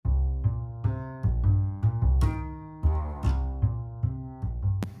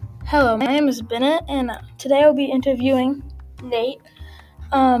Hello, my name is Bennett, and today I'll be interviewing Nate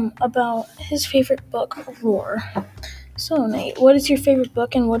about his favorite book, Roar. So, Nate, what is your favorite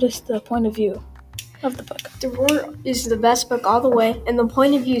book, and what is the point of view of the book? The Roar is the best book all the way, and the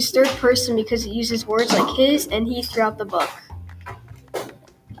point of view is third person because it uses words like his and he throughout the book.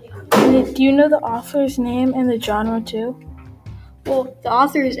 And do you know the author's name and the genre, too? Well, the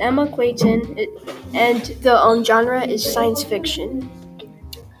author is Emma Clayton, and the genre is science fiction.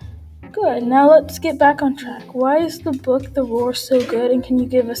 Good. Now let's get back on track. Why is the book The Roar so good, and can you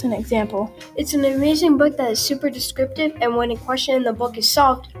give us an example? It's an amazing book that is super descriptive, and when a question in the book is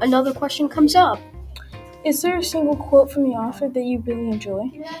solved, another question comes up. Is there a single quote from the author that you really enjoy?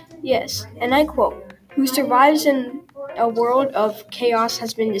 Yes, and I quote, "Who survives in a world of chaos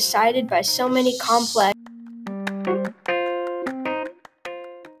has been decided by so many complex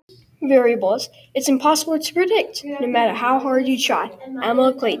variables, it's impossible to predict, no matter how hard you try."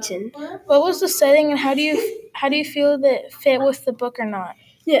 Emma Clayton. What was the setting, and how do you feel that it fit with the book or not?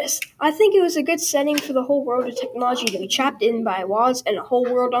 Yes, I think it was a good setting for the whole world of technology to be trapped in by walls and a whole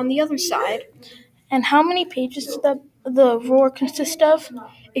world on the other side. And how many pages does the Roar consist of?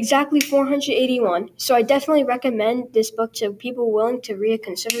 Exactly 481. So I definitely recommend this book to people willing to read a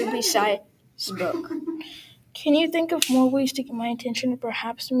considerably sized book. Can you think of more ways to get my attention or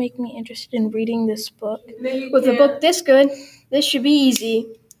perhaps make me interested in reading this book? With a book this good, this should be easy.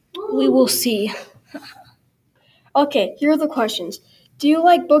 We will see. Okay, here are the questions. Do you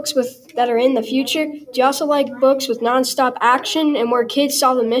like books that are in the future? Do you also like books with nonstop action and where kids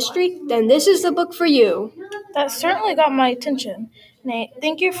solve a mystery? Then this is the book for you. That certainly got my attention, Nate.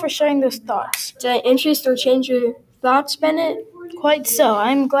 Thank you for sharing those thoughts. Did I interest or change your thoughts, Bennett? Quite so.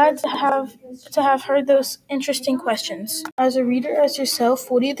 I'm glad to have heard those interesting questions. As a reader as yourself,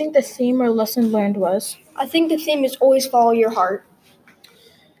 what do you think the theme or lesson learned was? I think the theme is always follow your heart.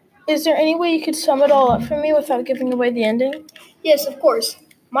 Is there any way you could sum it all up for me without giving away the ending? Yes, of course.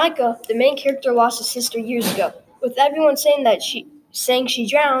 Micah, the main character, lost his sister years ago, with everyone saying she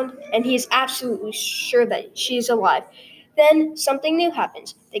drowned, and he is absolutely sure that she is alive. Then something new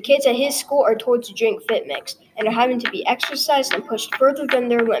happens. The kids at his school are told to drink Fit Mix and are having to be exercised and pushed further than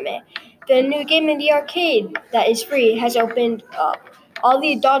their limit. The new game in the arcade that is free has opened up. All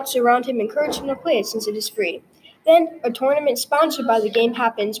the adults around him encourage him to play it since it is free. Then, a tournament sponsored by the game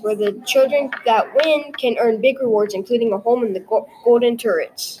happens where the children that win can earn big rewards, including a home in the Golden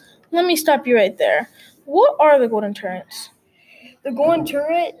Turrets. Let me stop you right there. What are the Golden Turrets? The Golden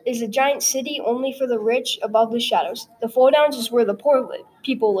Turret is a giant city only for the rich above the shadows. The Fall Downs is where the poor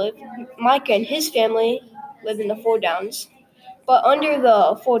people live. Micah and his family live in the Fall Downs. But under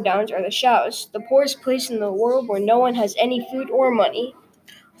the Fall Downs are the shadows, the poorest place in the world where no one has any food or money.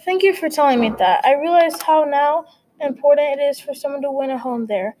 Thank you for telling me that. I realize how now important it is for someone to win a home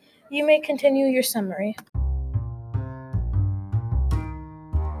there. You may continue your summary.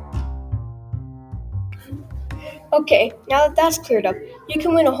 Okay, now that that's cleared up, you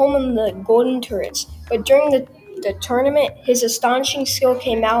can win a home in the Golden Turrets. But during the tournament, his astonishing skill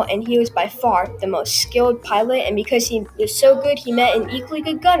came out, and he was by far the most skilled pilot. And because he was so good, he met an equally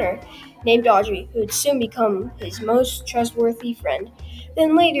good gunner named Audrey, who would soon become his most trustworthy friend.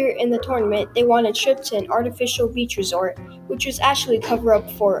 Then later in the tournament, they won a trip to an artificial beach resort, which was actually a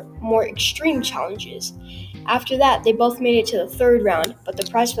cover-up for more extreme challenges. After that, they both made it to the third round, but the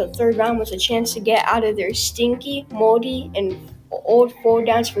prize for the third round was a chance to get out of their stinky, moldy, and old Fall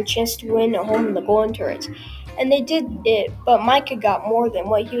Downs for a chance to win a home in the Golden Turrets. And they did it, but Micah got more than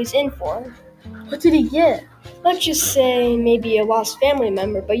what he was in for. What did he get? Let's just say maybe a lost family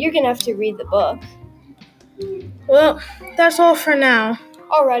member, but you're going to have to read the book. Well, that's all for now.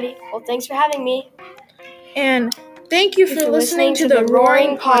 Alrighty, well, thanks for having me. And thank you for listening to the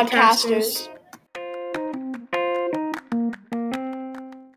Roaring Podcasters.